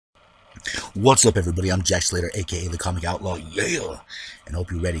What's up, everybody? I'm Jack Slater, aka the Comic Outlaw. Yeah! And I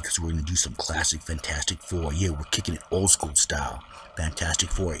hope you're ready because we're going to do some classic Fantastic Four. Yeah, we're kicking it old school style. Fantastic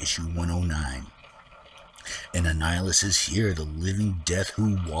Four, issue 109. And Annihilus is here, the living death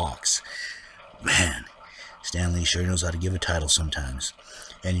who walks. Man, Stan Lee sure knows how to give a title sometimes.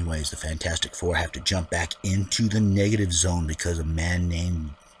 Anyways, the Fantastic Four have to jump back into the negative zone because a man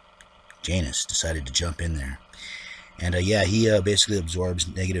named Janus decided to jump in there. And yeah, he basically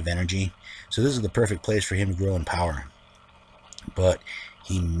absorbs negative energy. So this is the perfect place for him to grow in power. But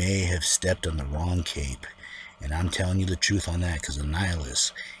he may have stepped on the wrong cape. And I'm telling you the truth on that, because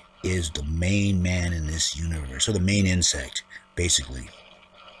Annihilus is the main man in this universe. So the main insect, basically.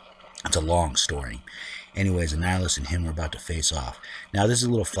 It's a long story. Anyways, Annihilus and him are about to face off. Now, this is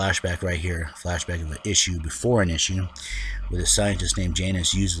a little flashback right here. Flashback of an issue before an issue, where the scientist named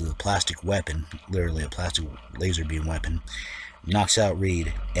Janus uses a plastic weapon, literally a plastic laser beam weapon, knocks out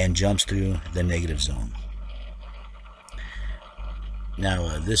Reed, and jumps through the negative zone.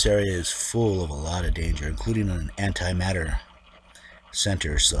 Now, this area is full of a lot of danger, including an antimatter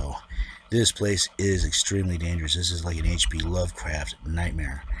center, so this place is extremely dangerous. This is like an H.P. Lovecraft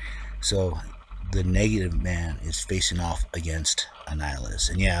nightmare. So the negative man is facing off against Annihilus.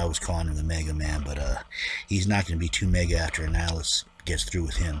 And yeah, I was calling him the Mega Man, but he's not going to be too mega after Annihilus gets through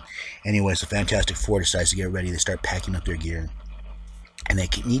with him. Anyways, the Fantastic Four decides to get ready. They start packing up their gear. And they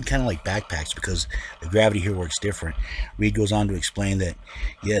need kind of like backpacks because the gravity here works different. Reed goes on to explain that,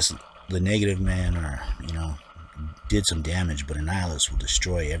 yes, the negative man did some damage, but Annihilus will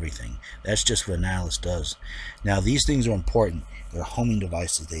destroy everything. That's just what Annihilus does. Now, these things are important. They're homing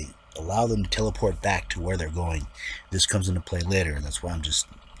devices. They allow them to teleport back to where they're going. This comes into play later. That's why I'm just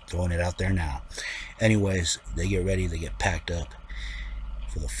throwing it out there now. Anyways, they get ready. They get packed up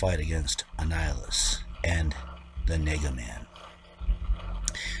for the fight against Annihilus and the Nega Man.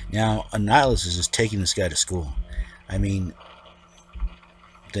 Now, Annihilus is just taking this guy to school. I mean,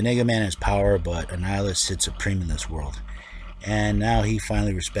 the Nega Man has power, but Annihilus sits supreme in this world. And now he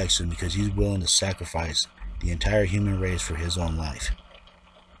finally respects him because he's willing to sacrifice the entire human race for his own life.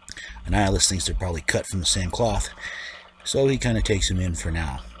 Annihilus thinks they're probably cut from the same cloth, so he kind of takes him in for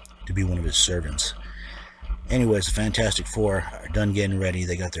now to be one of his servants. Anyways, the Fantastic Four are done getting ready.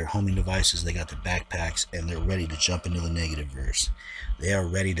 They got their homing devices, they got their backpacks, and they're ready to jump into the negative verse. They are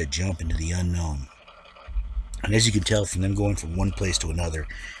ready to jump into the unknown. And as you can tell from them going from one place to another,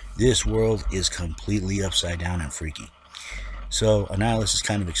 this world is completely upside down and freaky. So Annihilus is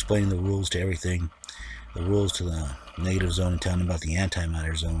kind of explaining the rules to everything, the rules to the negative zone, and telling him about the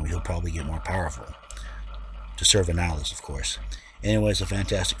antimatter zone, where he'll probably get more powerful. To serve Annihilus, of course. Anyways, the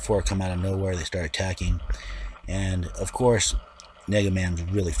Fantastic Four come out of nowhere. They start attacking. And, of course, Nega Man's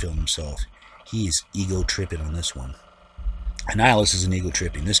really feeling himself. He's ego-tripping on this one. Annihilus isn't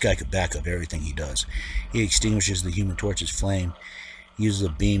ego-tripping. This guy could back up everything he does. He extinguishes the Human Torch's flame, uses a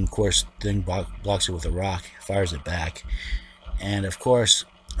beam, of course, then blocks it with a rock, fires it back. And, of course,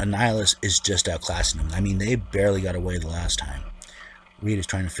 Annihilus is just outclassing him. I mean, they barely got away the last time. Reed is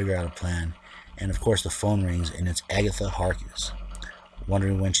trying to figure out a plan. And, of course, the phone rings, and it's Agatha Harkness.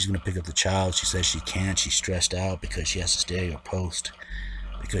 Wondering when she's going to pick up the child. She says she can't. She's stressed out because she has to stay at her post,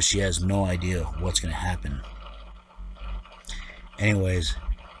 because she has no idea what's going to happen. Anyways,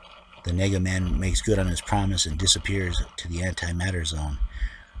 the Nega Man makes good on his promise and disappears to the antimatter zone,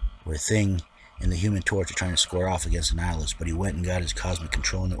 where Thing and the Human Torch are trying to square off against Annihilus, but he went and got his cosmic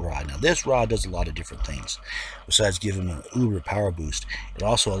controlling rod. Now, this rod does a lot of different things. Besides giving him an uber power boost, it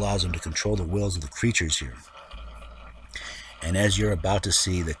also allows him to control the wills of the creatures here. And as you're about to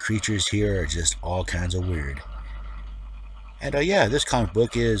see, the creatures here are just all kinds of weird. And yeah, this comic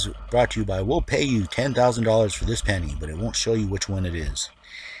book is brought to you by, we'll pay you $10,000 for this penny, but it won't show you which one it is.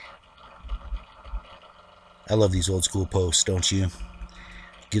 I love these old school posts, don't you?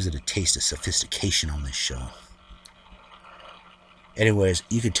 Gives it a taste of sophistication on this show. Anyways,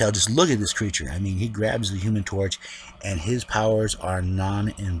 you can tell, just look at this creature. I mean, he grabs the Human Torch, and his powers are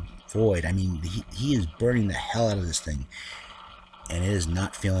non and void. I mean, he is burning the hell out of this thing, and it is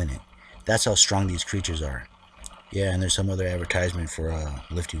not feeling it. That's how strong these creatures are. Yeah, and there's some other advertisement for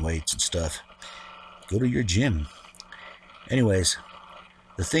lifting weights and stuff. Go to your gym. Anyways,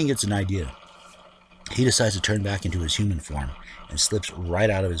 the Thing gets an idea. He decides to turn back into his human form and slips right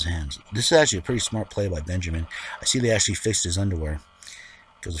out of his hands. This is actually a pretty smart play by Benjamin. I see they actually fixed his underwear,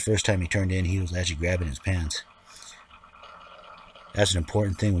 because the first time he turned in, he was actually grabbing his pants. That's an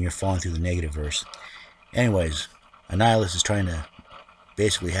important thing when you're falling through the negative verse. Anyways, Annihilus is trying to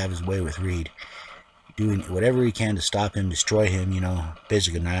basically have his way with Reed, doing whatever he can to stop him, destroy him,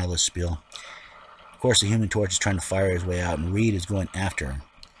 basic Annihilus spiel. Of course, the Human Torch is trying to fire his way out, and Reed is going after him.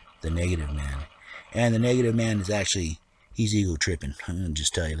 the Negative Man. And the Negative Man is actually, he's ego tripping. I'm going to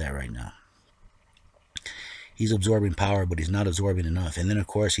just tell you that right now. He's absorbing power, but he's not absorbing enough. And then, of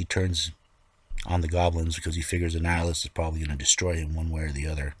course, he turns on the goblins because he figures Annihilus is probably going to destroy him one way or the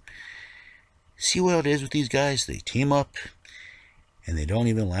other. See what it is with these guys? They team up, and they don't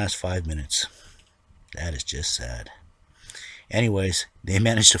even last 5 minutes. That is just sad. Anyways, they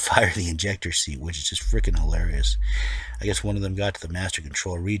managed to fire the injector seat, which is just freaking hilarious. I guess one of them got to the Master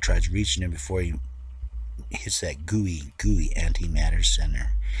Control. Reed tries reaching him before he hits that gooey antimatter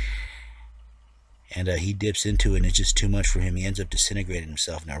center. And he dips into it, and it's just too much for him. He ends up disintegrating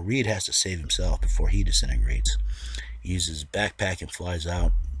himself. Now, Reed has to save himself before he disintegrates. He uses his backpack and flies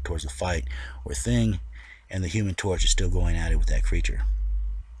out towards the fight, where Thing and the Human Torch are still going at it with that creature.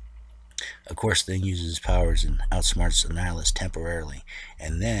 Of course, Thing uses his powers and outsmarts Annihilus temporarily,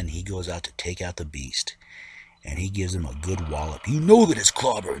 and then he goes out to take out the beast, and he gives him a good wallop. You know that it's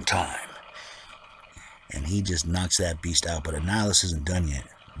clobbering time. And he just knocks that beast out, but Annihilus isn't done yet.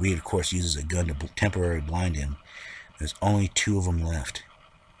 Reed, of course, uses a gun to temporarily blind him. There's only 2 of them left.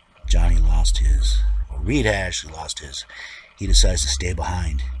 Johnny lost his. Well, Reed actually lost his. He decides to stay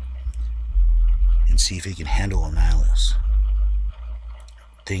behind and see if he can handle Annihilus.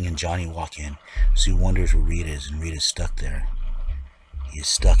 Thing and Johnny walk in. Sue wonders where Reed is, and Reed is stuck there. He is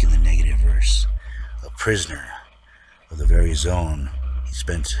stuck in the negative verse. A prisoner of the very zone he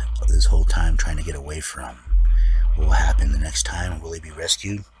spent this whole time trying to get away from. What will happen the next time? Will he be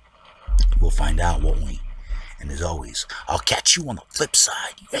rescued? We'll find out, won't we? And as always, I'll catch you on the flip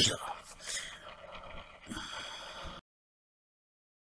side. Yeah.